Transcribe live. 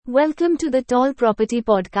Welcome to the Tall Property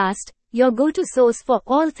Podcast, your go-to source for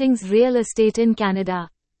all things real estate in Canada.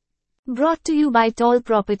 Brought to you by Tall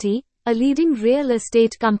Property, a leading real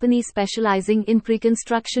estate company specializing in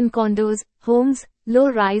pre-construction condos, homes,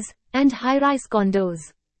 low-rise, and high-rise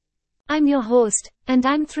condos. I'm your host, and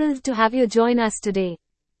I'm thrilled to have you join us today.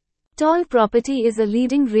 Tall Property is a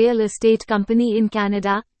leading real estate company in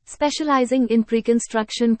Canada, specializing in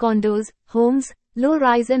pre-construction condos, homes,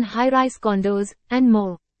 low-rise and high-rise condos, and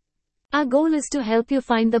more. Our goal is to help you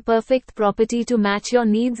find the perfect property to match your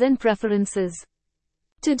needs and preferences.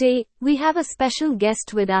 Today, we have a special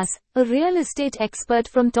guest with us, a real estate expert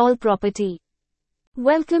from Tall Property.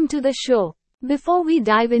 Welcome to the show. Before we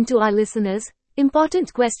dive into our listeners,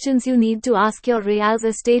 important questions you need to ask your real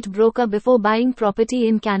estate broker before buying property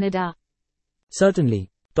in Canada. Certainly.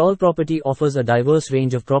 Tall Property offers a diverse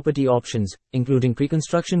range of property options, including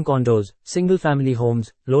pre-construction condos, single-family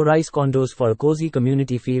homes, low-rise condos for a cozy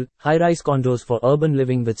community feel, high-rise condos for urban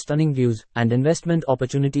living with stunning views, and investment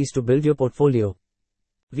opportunities to build your portfolio.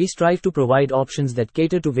 We strive to provide options that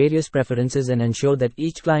cater to various preferences and ensure that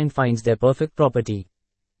each client finds their perfect property.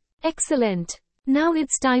 Excellent. Now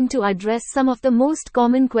it's time to address some of the most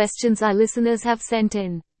common questions our listeners have sent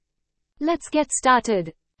in. Let's get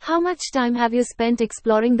started. How much time have you spent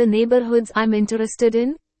exploring the neighborhoods I'm interested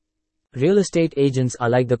in? Real estate agents are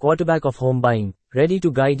like the quarterback of home buying, ready to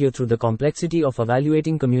guide you through the complexity of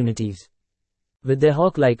evaluating communities. With their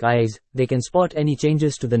hawk-like eyes, they can spot any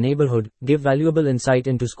changes to the neighborhood, give valuable insight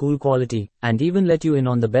into school quality, and even let you in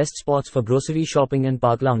on the best spots for grocery shopping and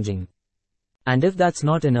park lounging. And if that's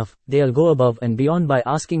not enough, they'll go above and beyond by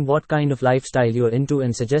asking what kind of lifestyle you're into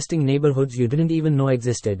and suggesting neighborhoods you didn't even know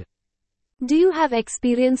existed. Do you have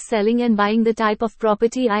experience selling and buying the type of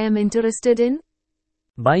property I am interested in?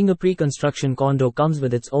 Buying a pre-construction condo comes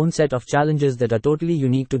with its own set of challenges that are totally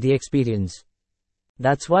unique to the experience.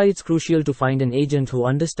 That's why it's crucial to find an agent who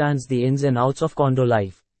understands the ins and outs of condo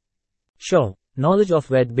life. Sure, knowledge of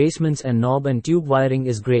wet basements and knob and tube wiring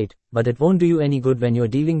is great, but it won't do you any good when you're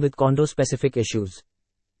dealing with condo-specific issues.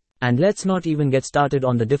 And let's not even get started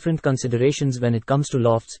on the different considerations when it comes to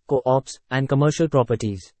lofts, co-ops, and commercial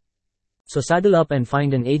properties. So saddle up and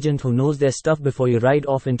find an agent who knows their stuff before you ride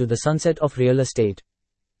off into the sunset of real estate.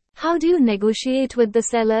 How do you negotiate with the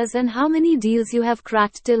sellers and how many deals you have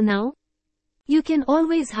cracked till now? You can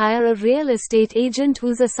always hire a real estate agent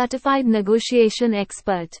who's a certified negotiation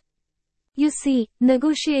expert. You see,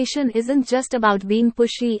 negotiation isn't just about being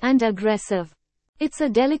pushy and aggressive. It's a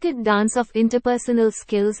delicate dance of interpersonal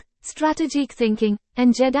skills, strategic thinking,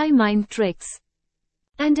 and Jedi mind tricks.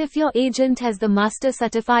 And if your agent has the Master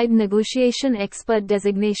Certified Negotiation Expert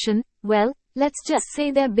designation, well, let's just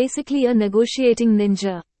say they're basically a negotiating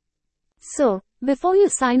ninja. So, before you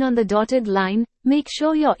sign on the dotted line, make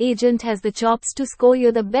sure your agent has the chops to score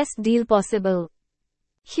you the best deal possible.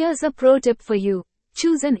 Here's a pro tip for you.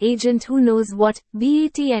 Choose an agent who knows what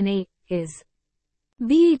BATNA is.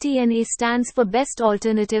 BATNA stands for Best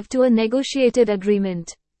Alternative to a Negotiated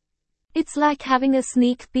Agreement. It's like having a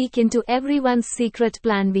sneak peek into everyone's secret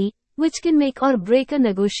plan B, which can make or break a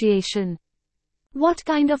negotiation. What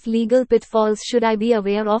kind of legal pitfalls should I be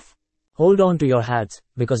aware of? Hold on to your hats,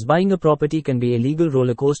 because buying a property can be a legal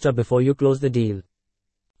roller coaster before you close the deal.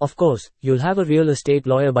 Of course, you'll have a real estate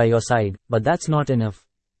lawyer by your side, but that's not enough.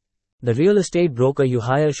 The real estate broker you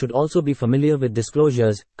hire should also be familiar with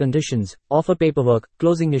disclosures, conditions, offer paperwork,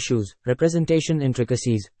 closing issues, representation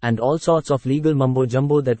intricacies, and all sorts of legal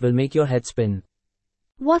mumbo-jumbo that will make your head spin.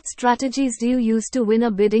 What strategies do you use to win a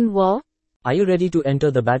bidding war? Are you ready to enter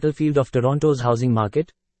the battlefield of Toronto's housing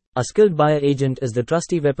market? A skilled buyer agent is the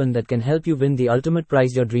trusty weapon that can help you win the ultimate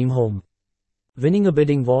prize, your dream home. Winning a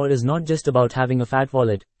bidding war is not just about having a fat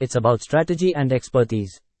wallet, it's about strategy and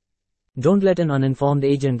expertise. Don't let an uninformed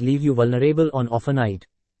agent leave you vulnerable on offer night.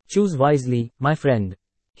 Choose wisely, my friend.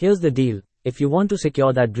 Here's the deal. If you want to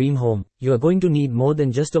secure that dream home, you are going to need more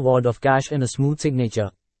than just a wad of cash and a smooth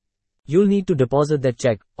signature. You'll need to deposit that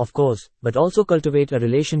check, of course, but also cultivate a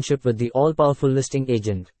relationship with the all-powerful listing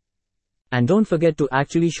agent. And don't forget to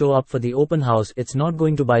actually show up for the open house. It's not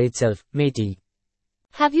going to buy itself, matey.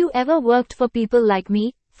 Have you ever worked for people like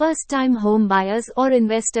me, first-time home buyers or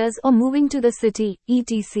investors or moving to the city,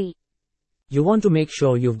 etc.? You want to make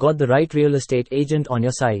sure you've got the right real estate agent on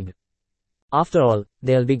your side. After all,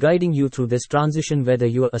 they'll be guiding you through this transition whether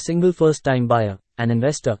you're a single first-time buyer, an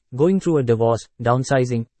investor, going through a divorce,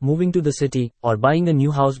 downsizing, moving to the city, or buying a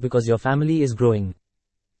new house because your family is growing.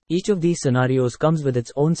 Each of these scenarios comes with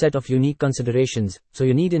its own set of unique considerations, so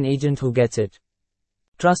you need an agent who gets it.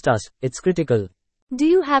 Trust us, it's critical. Do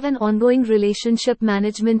you have an ongoing relationship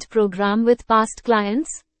management program with past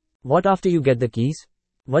clients? What after you get the keys?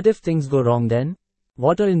 What if things go wrong then?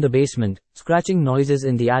 Water in the basement, scratching noises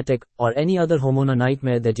in the attic, or any other homeowner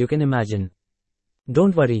nightmare that you can imagine.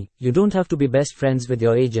 Don't worry, you don't have to be best friends with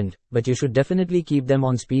your agent, but you should definitely keep them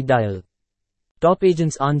on speed dial. Top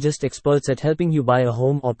agents aren't just experts at helping you buy a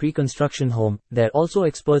home or pre-construction home, they're also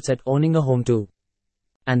experts at owning a home too.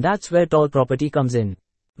 And that's where Tall Property comes in.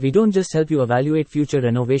 We don't just help you evaluate future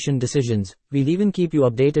renovation decisions, we'll even keep you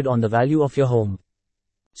updated on the value of your home.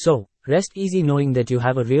 So, rest easy knowing that you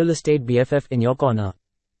have a real estate BFF in your corner.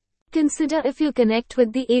 Consider if you connect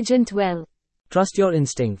with the agent well. Trust your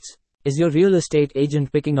instincts. Is your real estate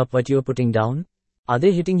agent picking up what you're putting down? Are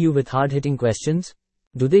they hitting you with hard-hitting questions?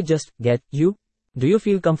 Do they just get you? Do you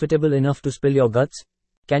feel comfortable enough to spill your guts?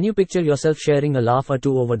 Can you picture yourself sharing a laugh or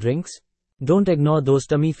two over drinks? Don't ignore those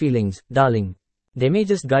tummy feelings, darling. They may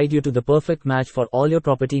just guide you to the perfect match for all your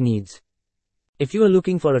property needs. If you are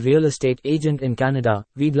looking for a real estate agent in Canada,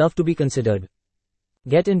 we'd love to be considered.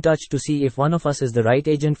 Get in touch to see if one of us is the right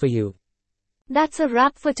agent for you. That's a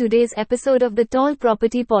wrap for today's episode of the Tall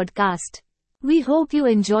Property Podcast. We hope you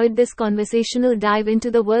enjoyed this conversational dive into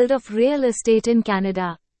the world of real estate in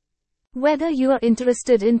Canada. Whether you are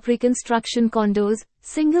interested in pre-construction condos,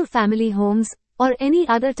 single-family homes, or any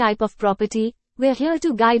other type of property, we're here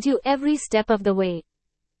to guide you every step of the way.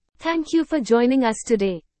 Thank you for joining us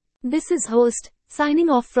today. This is host, signing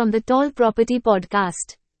off from the Tall Property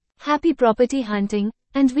Podcast. Happy property hunting,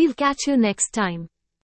 and we'll catch you next time.